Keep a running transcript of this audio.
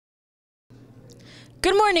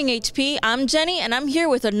Good morning, HP. I'm Jenny, and I'm here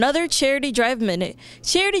with another Charity Drive Minute.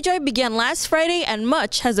 Charity Drive began last Friday, and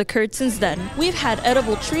much has occurred since then. We've had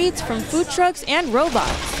edible treats from food trucks and robots.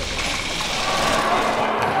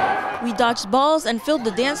 We dodged balls and filled the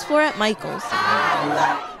dance floor at Michael's.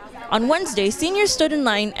 On Wednesday, seniors stood in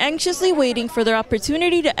line, anxiously waiting for their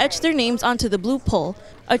opportunity to etch their names onto the blue pole,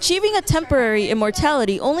 achieving a temporary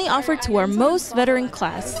immortality only offered to our most veteran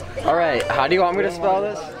class. All right, how do you want me to spell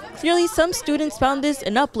this? Clearly, some students found this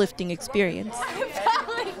an uplifting experience.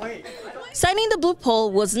 Signing the blue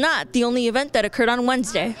pole was not the only event that occurred on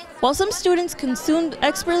Wednesday. While some students consumed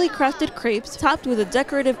expertly crafted crepes topped with a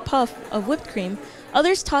decorative puff of whipped cream,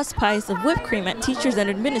 others tossed pies of whipped cream at teachers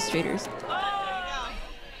and administrators.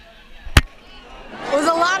 It was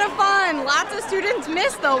a lot of fun. Lots of students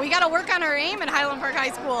missed, though. We got to work on our aim at Highland Park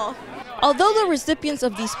High School. Although the recipients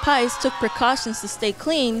of these pies took precautions to stay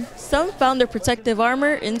clean, some found their protective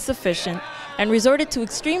armor insufficient and resorted to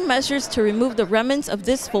extreme measures to remove the remnants of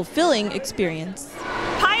this fulfilling experience.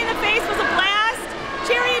 Pie in the face was a blast.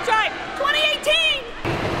 Charity Drive 2018!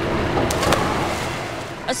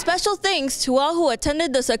 A special thanks to all who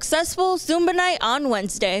attended the successful Zumba night on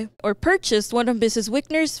Wednesday or purchased one of Mrs.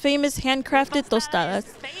 Wickner's famous handcrafted tostadas.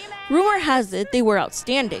 Rumor has it they were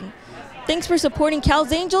outstanding. Thanks for supporting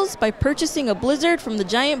Cal's Angels by purchasing a Blizzard from the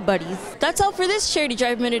Giant Buddies. That's all for this Charity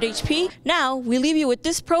Drive Minute, HP. Now, we leave you with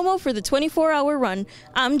this promo for the 24-hour run.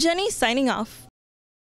 I'm Jenny, signing off.